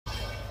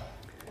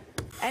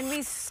And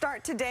we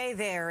start today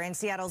there in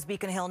Seattle's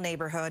Beacon Hill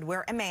neighborhood,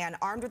 where a man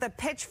armed with a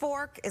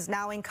pitchfork is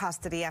now in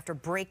custody after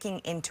breaking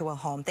into a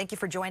home. Thank you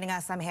for joining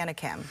us. I'm Hannah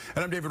Kim.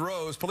 And I'm David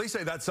Rose. Police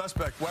say that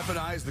suspect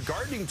weaponized the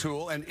gardening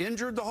tool and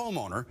injured the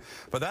homeowner.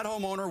 But that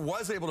homeowner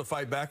was able to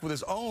fight back with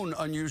his own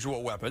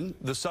unusual weapon.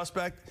 The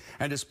suspect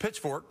and his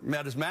pitchfork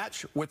met his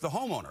match with the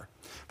homeowner.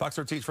 Fox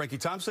 13's Frankie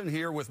Thompson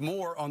here with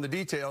more on the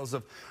details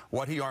of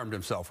what he armed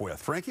himself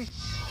with. Frankie?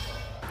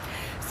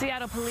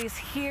 Seattle police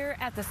here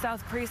at the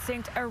South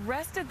Precinct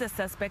arrested the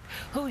suspect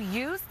who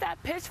used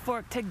that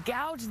pitchfork to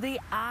gouge the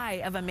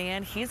eye of a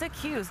man he's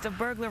accused of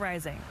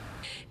burglarizing.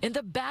 In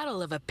the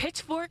battle of a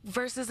pitchfork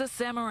versus a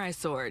samurai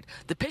sword,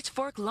 the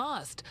pitchfork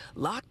lost,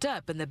 locked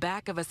up in the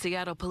back of a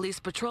Seattle police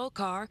patrol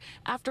car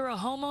after a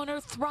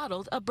homeowner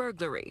throttled a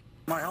burglary.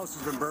 My house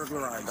has been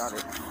burglarized. Got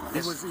it.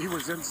 He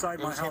was inside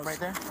my house. Right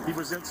there? He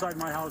was inside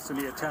my house and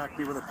he attacked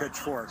me with a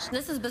pitchfork.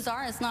 This is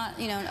bizarre. It's not,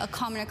 a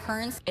common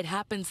occurrence. It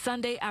happened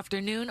Sunday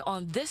afternoon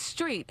on this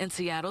street in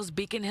Seattle's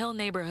Beacon Hill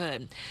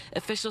neighborhood.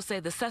 Officials say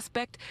the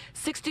suspect,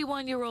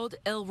 61-year-old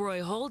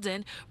Elroy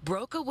Holden,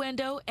 broke a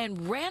window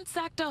and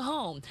ransacked a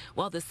home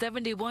while the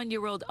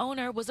 71-year-old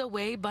owner was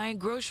away buying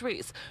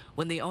groceries.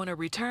 When the owner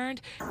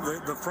returned,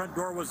 the front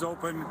door was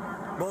open.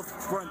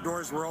 Both front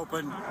doors were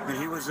open and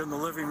he was in the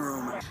living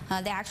room.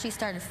 They actually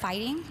started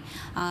fighting,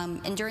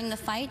 and during the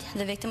fight,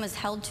 the victim was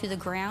held to the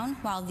ground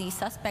while the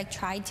suspect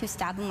tried to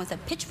stab him with a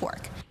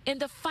pitchfork. In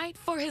the fight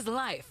for his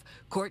life,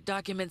 court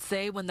documents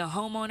say when the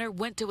homeowner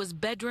went to his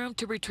bedroom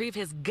to retrieve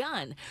his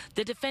gun,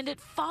 the defendant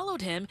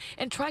followed him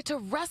and tried to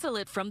wrestle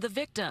it from the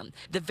victim.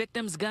 The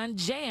victim's gun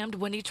jammed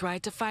when he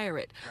tried to fire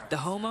it. The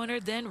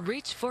homeowner then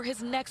reached for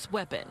his next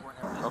weapon.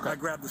 Okay. I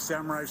grabbed the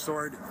samurai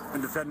sword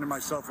and defended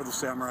myself with the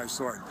samurai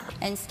sword.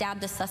 And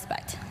stabbed the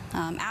suspect.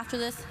 After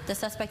this, the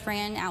suspect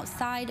ran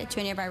outside to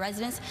a nearby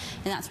residence,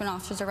 and that's when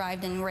officers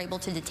arrived and were able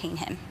to detain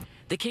him.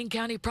 The King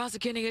County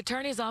Prosecuting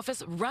Attorney's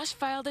Office rush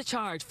filed a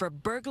charge for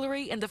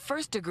burglary in the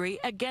first degree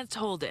against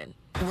Holden.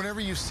 Whenever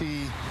you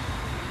see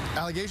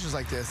allegations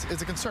like this,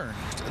 it's a concern.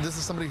 This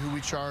is somebody who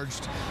we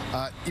charged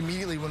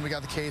immediately when we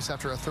got the case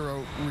after a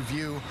thorough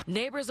review.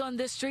 Neighbors on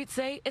this street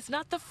say it's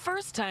not the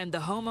first time the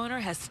homeowner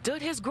has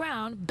stood his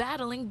ground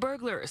battling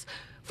burglars.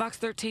 Fox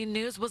 13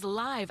 News was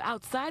live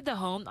outside the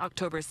home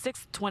October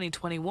 6,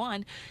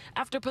 2021,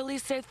 after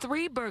police say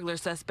 3 burglar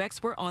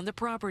suspects were on the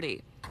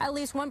property. At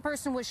least one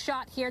person was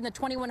shot here in the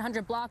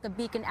 2100 block of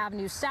Beacon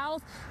Avenue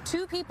South.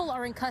 2 people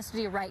are in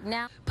custody right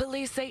now.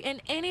 Police say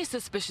in any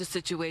suspicious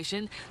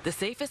situation, the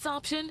safest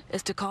option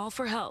is to call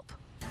for help.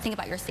 Think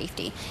about your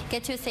safety.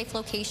 Get to a safe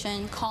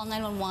location, call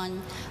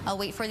 911,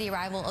 wait for the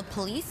arrival of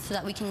police so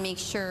that we can make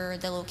sure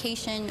the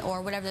location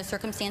or whatever the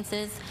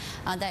circumstances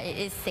that it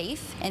is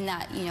safe and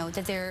that,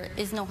 that there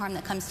is no harm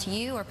that comes to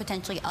you or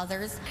potentially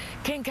others.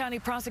 King County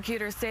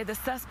prosecutors say the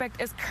suspect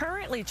is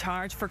currently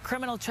charged for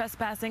criminal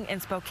trespassing in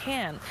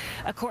Spokane.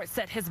 A court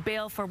set his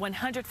bail for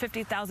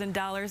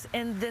 $150,000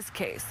 in this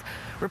case.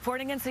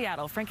 Reporting in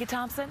Seattle, Frankie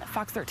Thompson,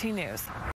 Fox 13 News.